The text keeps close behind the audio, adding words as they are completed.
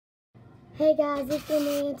Hey guys, it's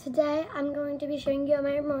Emily, and today I'm going to be showing you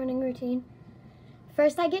my morning routine.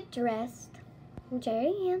 First I get dressed, which I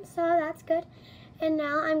already am, so that's good. And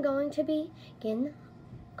now I'm going to be getting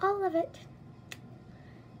all of it.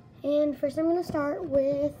 And first I'm going to start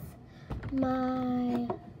with my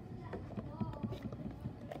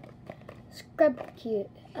scrub cute,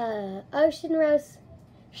 Ocean Rose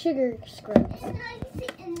Sugar Scrubs.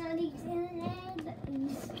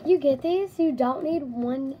 You get these, you don't need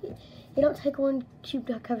one. You don't take one cube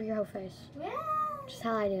to cover your whole face. Just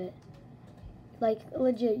how I do it. Like,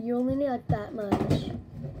 legit, you only need like that much.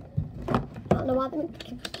 I don't know why the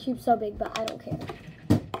cube's so big, but I don't care.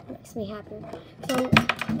 It makes me happy. So,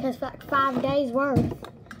 because for like 5 days worth,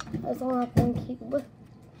 that's all like one cube.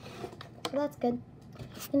 So that's good.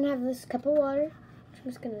 Then I have this cup of water. I'm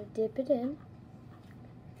just going to dip it in.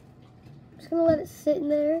 I'm just going to let it sit in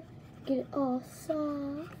there, get it all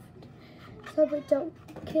soft. So it don't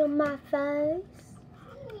kill my face,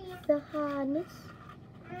 the hardness,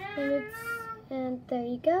 and there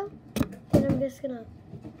you go. Then I'm just gonna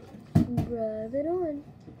rub it on.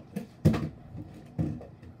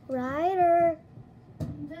 Ryder,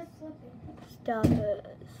 stop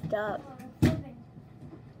it, stop.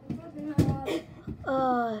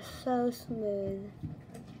 Oh, so smooth.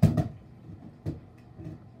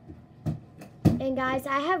 And guys,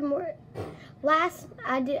 I have more. Last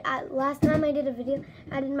time I did a video,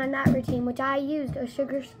 I did my night routine, which I used a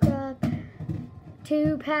sugar scrub,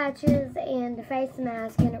 2 patches, and a face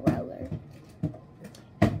mask and a roller.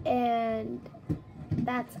 And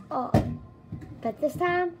that's all. But this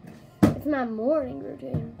time, it's my morning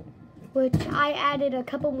routine, which I added a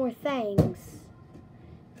couple more things.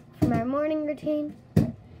 For my morning routine,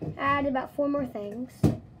 I added about 4 more things.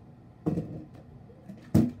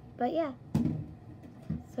 But yeah.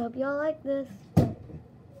 So hope y'all like this.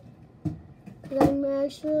 I'm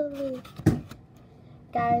actually,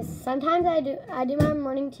 guys, sometimes I do my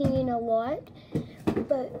morning routine a lot,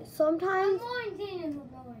 but sometimes morning routine is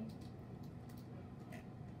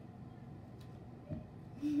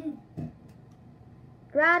going.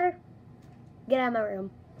 Ryder, get out of my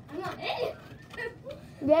room. I'm not in it.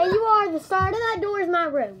 Yeah, you are. The start of that door is my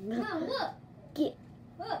room. Mom, look. Get.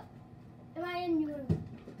 Look. Am I in your room?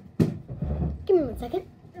 Give me 1 second.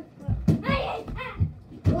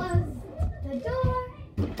 Close the door.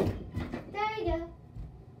 There you go.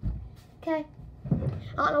 Okay.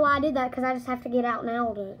 I don't know why I did that, because I just have to get out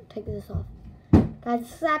now to take this off. Guys,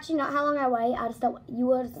 this is actually not how long I wait. I just don't want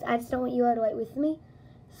you to wait with me.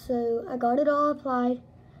 So I got it all applied.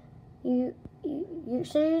 You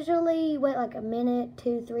usually wait like a minute,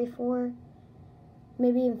 2, 3, 4,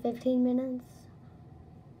 maybe even 15 minutes.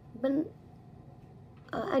 But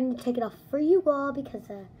I need to take it off for you all because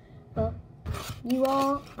well, you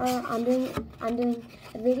all are. I'm doing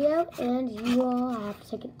a video, and you all have to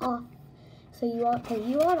take it off. So you all, because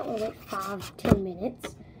you all don't wait 5-10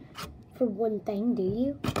 minutes for one thing, do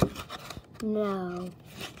you? No.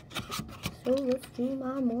 So let's do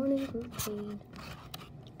my morning routine.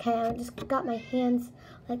 Okay, I just got my hands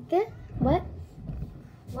like this. What?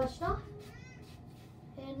 Washed off.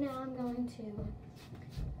 And now I'm going to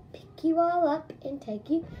pick you all up and take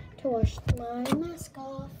you to wash my mask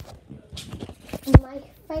off. My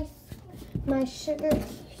face, my sugar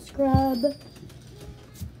scrub.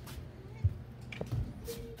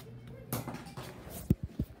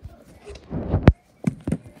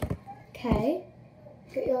 Okay,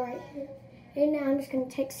 got you all right here. And now I'm just going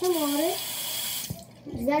to take some water,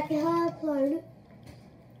 exactly how I applied it.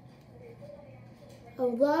 I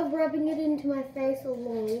love rubbing it into my face a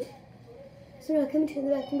lot. So now I come to the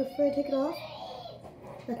bathroom before I take it off.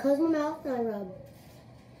 I close my mouth and I rub.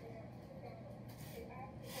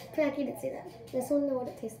 Track, you didn't see that. This one know what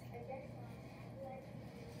it tastes like.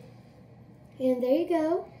 And there you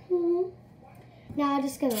go. Now I'm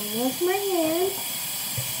just gonna wash my hands.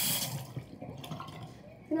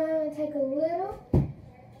 Now I'm gonna take a little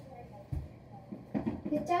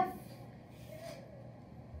bit of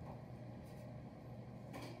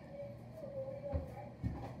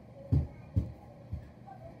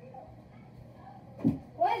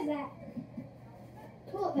What is that?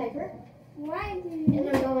 toilet paper. Why do And you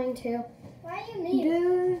I'm going to Why do you need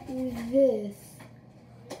it? do this.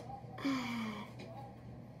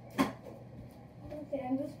 Okay,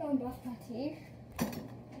 I'm just gonna brush my teeth.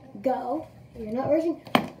 Go. You're not brushing.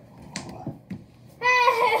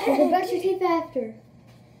 You can brush your teeth after.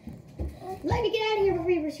 Let me get out of here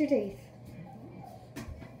before you brush your teeth.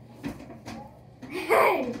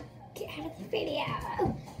 Hey, get out of the video.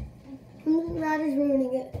 Ryder's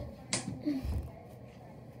ruining it.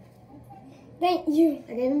 Thank you.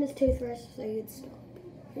 I gave him his toothbrush so he'd stop.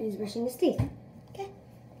 And he's brushing his teeth. Okay.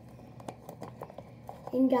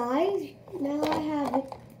 And guys, now I have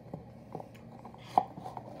it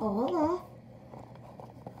all off.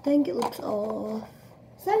 I think it looks all off.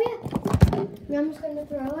 So yeah, now I'm just gonna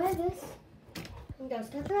throw away this and go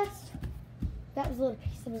start the rest. That was a little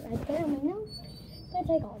piece of it right there on my nose. I'm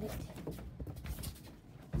gonna take all this.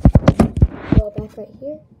 Go back right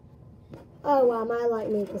here. Oh wow, my light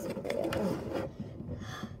made this video.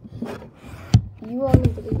 You all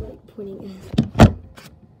need to be like pointing at.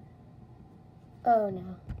 Oh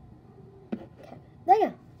no. Okay, there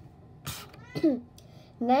you go.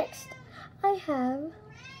 Next, I have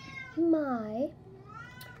my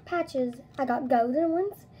patches. I got golden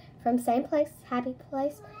ones from Same Place, Happy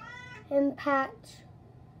Place, and Patch,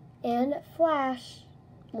 and Flash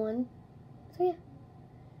one. So yeah,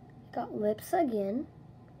 got lips again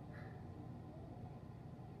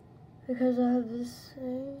because I have this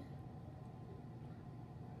thing.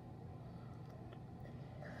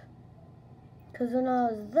 Because when I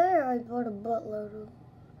was there, I bought a buttload of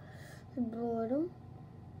them.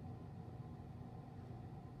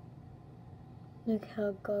 Look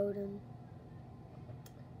how golden.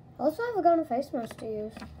 Also, I have a golden face mask to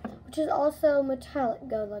use, which is also metallic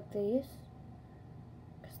gold like these,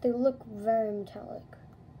 because they look very metallic.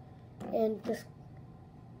 And this,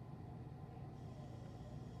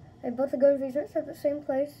 I bought the golden face mask at the Same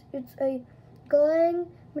Place. It's a glowing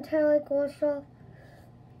metallic washed off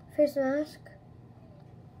face mask.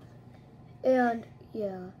 And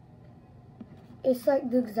yeah, it's like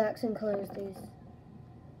the exact same color as these.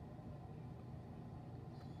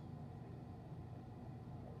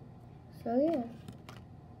 So yeah.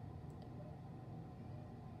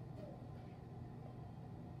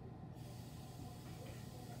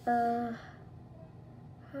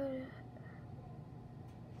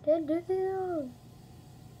 Did do these?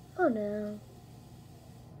 Oh no.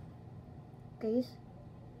 These.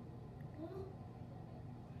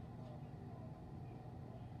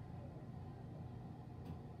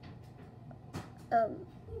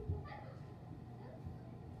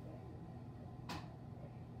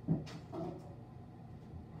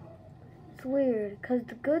 It's weird, because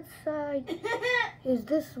the good side is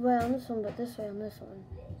this way on this one, but this way on this one.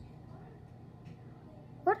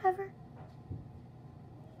 Whatever.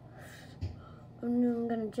 And I'm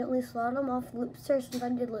going to gently slide them off lips first since I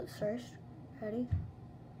did lips first. Ready?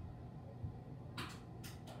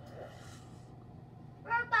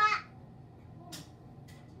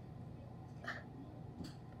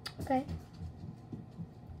 Okay.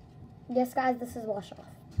 Yes, guys, this is wash off.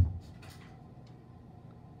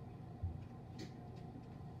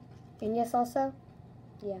 And yes, also,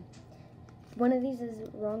 yeah, one of these is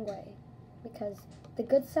the wrong way because the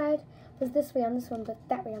good side was this way on this one, but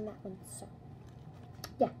that way on that one. So,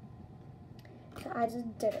 yeah. So I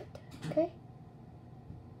just did it. Okay.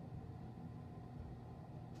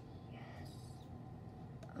 Yes.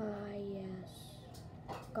 Yes.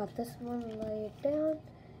 Got this one laid down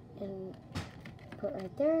and put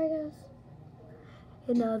right there, I guess.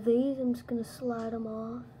 And now these, I'm just gonna slide them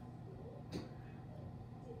off.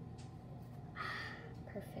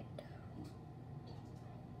 Perfect.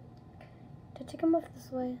 Did I take them off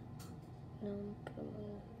this way? No, put them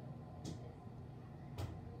on.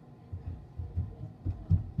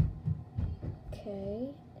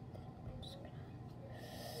 Okay. I'm just gonna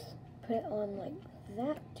put it on like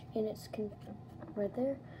that, and it's right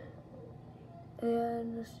there.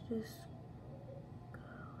 And let's just go.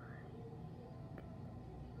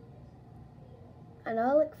 I know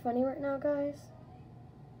I look funny right now, guys.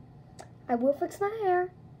 I will fix my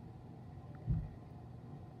hair.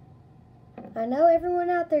 I know everyone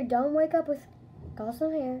out there don't wake up with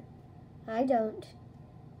awesome hair. I don't.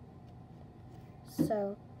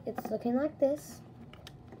 So it's looking like this.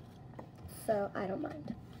 So I don't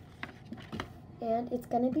mind. And it's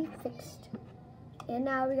gonna be fixed. And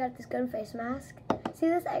now we got this golden face mask. See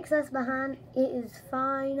this excess behind? It is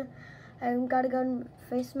fine. I've got a golden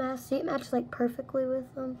face mask. See, it matches like perfectly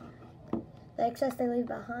with them. The excess they leave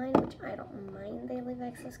behind, which I don't mind they leave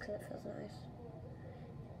excess because it feels nice.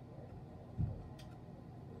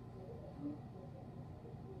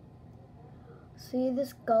 See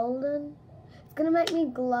this golden? It's gonna make me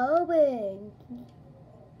glowing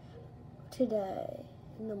today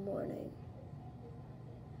in the morning.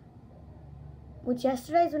 Which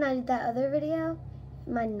yesterday's when I did that other video,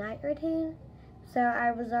 my night routine. So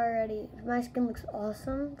I was already, my skin looks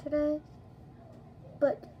awesome today.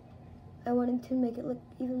 But I wanted to make it look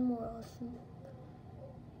even more awesome.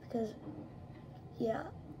 Because, yeah.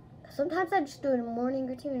 Sometimes I just do a morning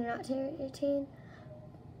routine and a night routine.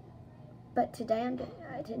 But today I'm doing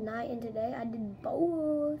tonight and today I did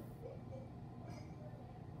both.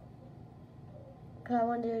 Cause I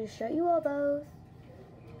wanted to show you all both.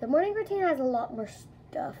 The morning routine has a lot more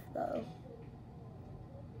stuff though.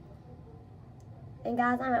 And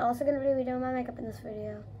guys, I'm also gonna be doing my makeup in this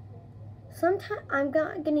video. Sometimes I'm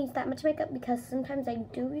not gonna use that much makeup because sometimes I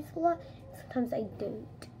do use a lot, sometimes I don't.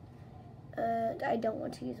 I don't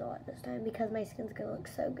want to use a lot this time because my skin's gonna look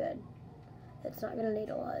so good. It's not gonna need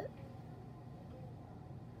a lot.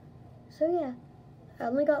 So yeah, I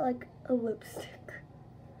only got like a lipstick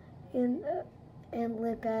and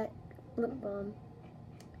lip balm.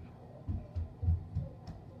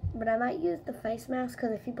 But I might use the face mask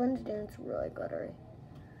because if you blend it in, it's really glittery.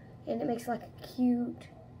 And it makes like a cute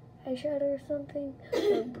eyeshadow or something,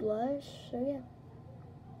 or blush, so yeah.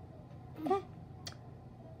 Okay.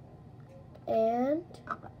 And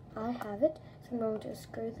I have it, so I'm going to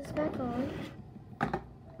screw this back on.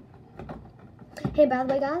 Hey, by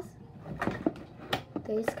the way, guys,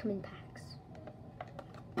 these come in packs.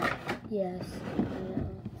 Yes, I know,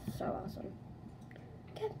 so awesome.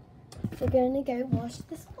 Okay, we're gonna go wash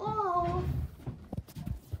this off,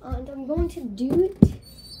 and I'm going to do it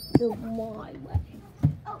the my way.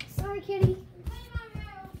 Oh, sorry, kitty.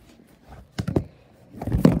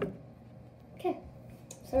 Okay,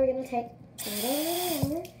 so we're gonna take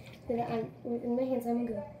then in my hands, I'm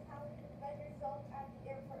gonna go.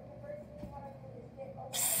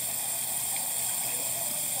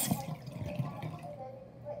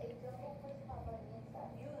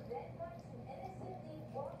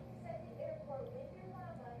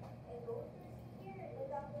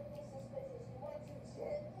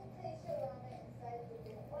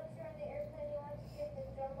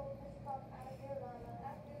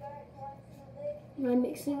 I'm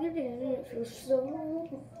mixing it in and it feels so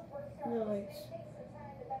nice.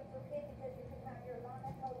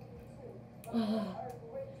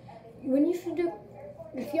 When you should do,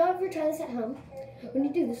 if you ever try this at home, when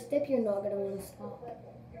you do this step, you're not going to want to stop.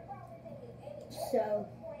 So,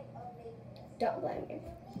 don't blame me.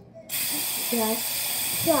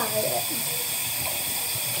 Just try it.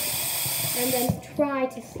 And then try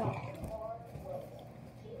to stop.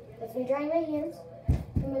 Let me dry my hands.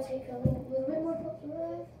 I'm going to take a little bit more of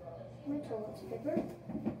my toilet paper.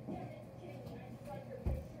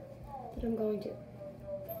 That I'm going to.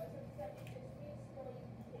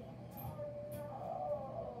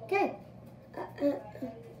 Okay.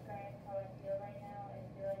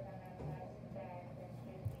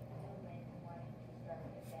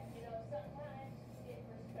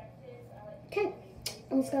 Okay.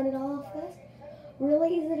 I'm just going to get all off this. Really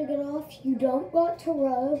easy to get off. You don't got to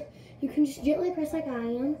rub. You can just gently press like I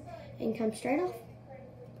am and come straight off.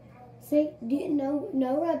 See, no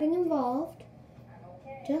rubbing involved.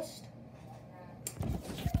 Just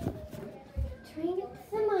try and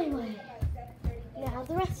get this my way. Now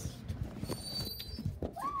the rest.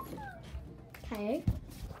 Okay,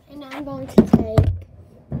 and now I'm going to take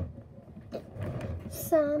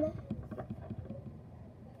some.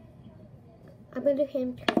 I'm going to do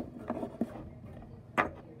hand cream.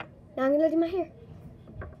 Now I'm going to do my hair.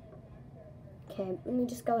 Okay, let me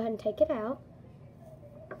just go ahead and take it out.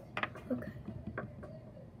 Okay.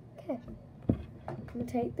 Okay. I'm going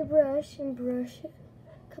to take the brush and brush it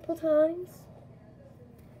a couple times.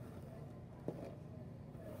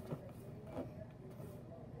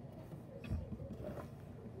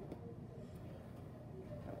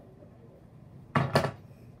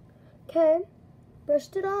 Okay,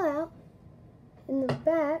 brushed it all out in the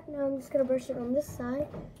back. Now I'm just going to brush it on this side.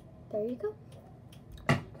 There you go.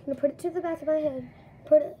 I'm going to put it to the back of my head.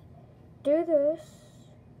 Do this.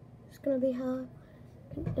 It's going to be how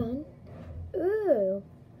it's done. Ooh.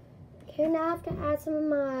 Okay, now I have to add some of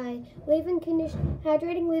my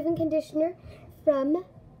hydrating leave-in conditioner from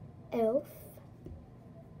e.l.f.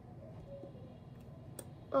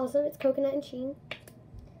 Awesome, it's coconut and sheen.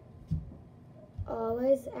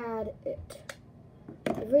 Always add it.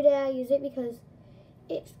 Every day I use it because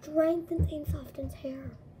it strengthens and softens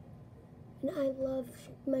hair. And I love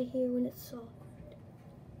my hair when it's soft.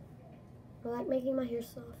 I like making my hair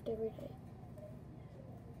soft every day.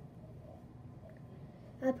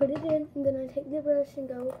 I put it in and then I take the brush and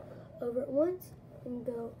go over it once and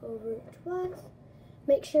go over it twice.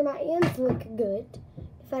 Make sure my ends look good.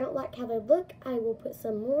 If I don't like how they look, I will put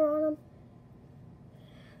some more on them.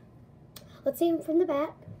 Let's see them from the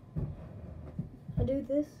back. I do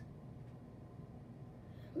this.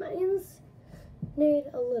 My ends need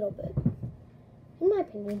a little bit, in my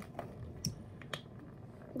opinion.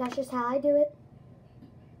 That's just how I do it.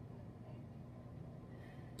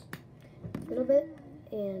 A little bit,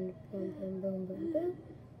 and boom, boom, boom, boom, boom.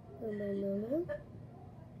 And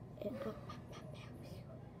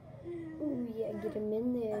ooh, yeah, get them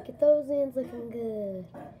in there. Get those ends looking good.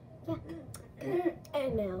 Yeah.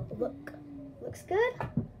 And now, look. Looks good.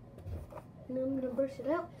 And I'm going to brush it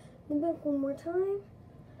out in the back one more time.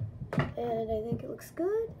 And I think it looks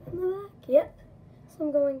good in the back. Yep. So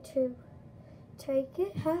I'm going to take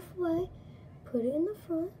it halfway, put it in the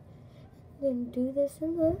front, then do this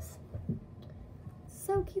and this.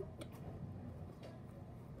 So cute.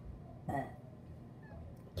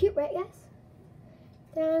 Cute, right, guys?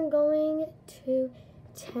 Then I'm going to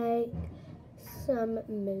take some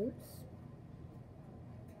mousse.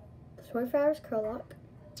 24 hours curl lock.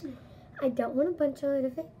 I don't want a bunch out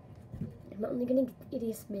of it. I'm only going to get the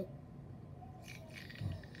ittiest bit.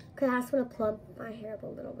 Because I just want to plump my hair up a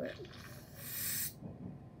little bit.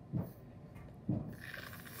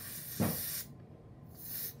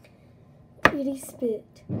 Itty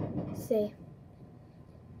spit. See?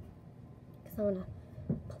 Because I want to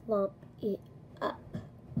plump it up.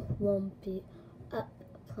 Plump it up.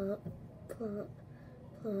 Plump, plump,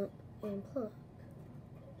 plump, and plump.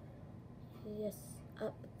 Yes,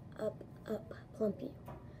 up, up, up, plump it.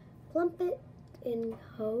 Plump it and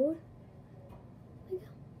hold. There we go.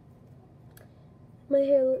 My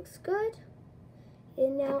hair looks good.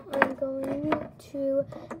 And now I'm going to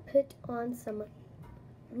put on some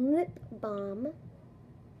lip balm.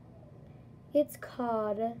 It's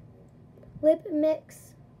called Lip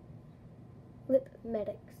Mix Lip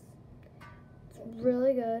Medics. It's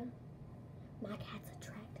really good. My cat's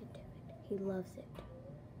attracted to it. He loves it.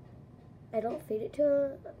 I don't feed it to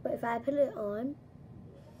him, but if I put it on,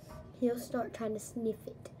 he'll start trying to sniff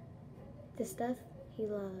it. The stuff he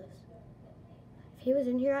loves. If he was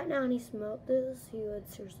in here right now and he smelled this, he would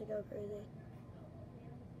seriously go crazy.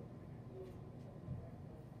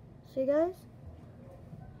 See, guys?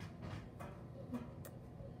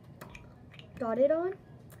 Got it on.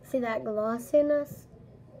 See that glossiness?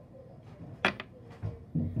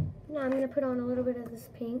 Now I'm going to put on a little bit of this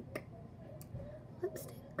pink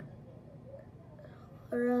lipstick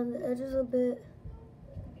around the edges a bit.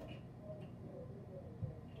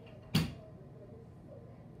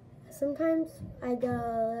 Sometimes I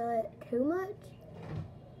go too much.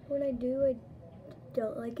 When I do, I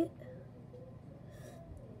don't like it.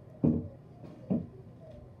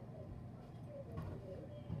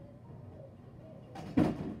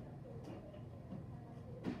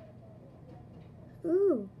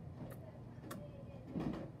 Ooh.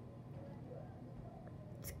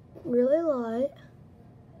 It's really light.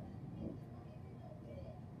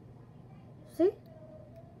 See?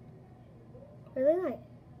 Really light.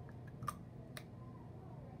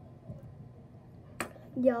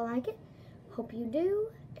 Y'all like it? Hope you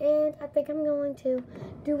do. And I think I'm going to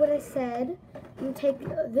do what I said. I'm going to take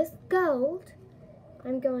this gold.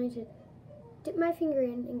 I'm going to dip my finger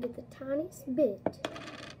in and get the tiniest bit.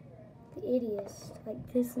 The ittiest.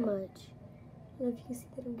 Like this much. I don't know if you can see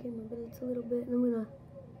that on camera, but it's a little bit. And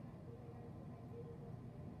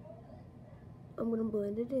I'm gonna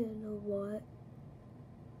blend it in a lot.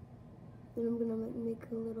 And I'm gonna make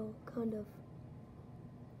a little kind of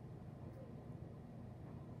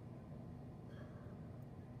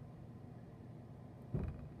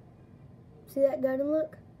see that garden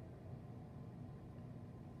look?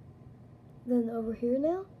 Then over here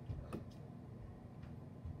now.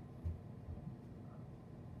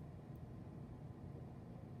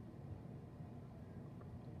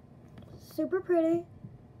 Super pretty.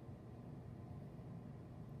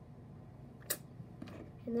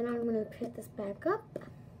 And then I'm going to put this back up.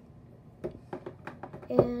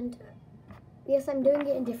 And yes, I'm doing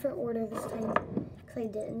it in different order this time because I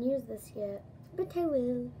didn't use this yet. But I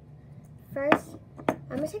will. First,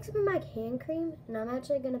 I'm going to take some of my hand cream and I'm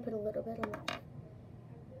actually going to put a little bit on my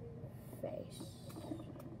face.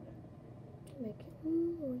 Make it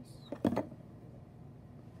moist. A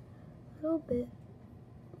little bit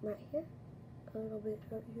right here. A little bit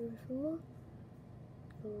right here some more.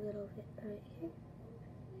 A little bit right here.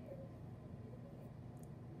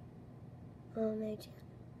 On my chin.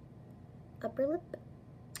 Upper lip.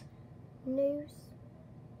 Nose.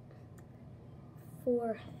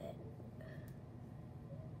 Forehead.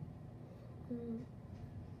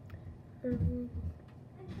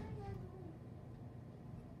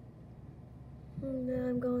 And then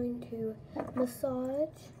I'm going to massage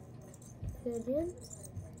it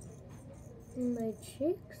in my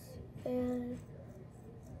cheeks and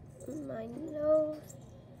my nose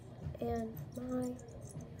and my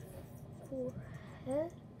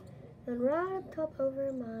forehead and right up top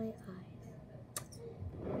over my eyes.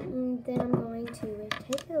 And then I'm going to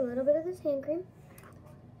take a little bit of this hand cream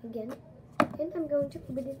again. And I'm going to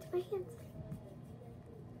rub it into my hands.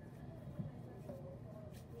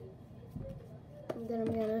 And then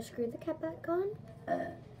I'm going to screw the cap back on.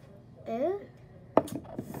 And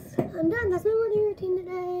I'm done. That's my morning routine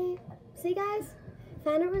today. See, guys?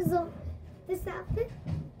 Final result. This outfit,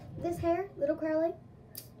 this hair, little curly,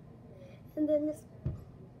 and then this,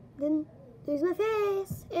 then there's my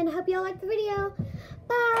face. And I hope y'all like the video.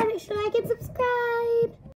 Bye. Make sure to like and subscribe.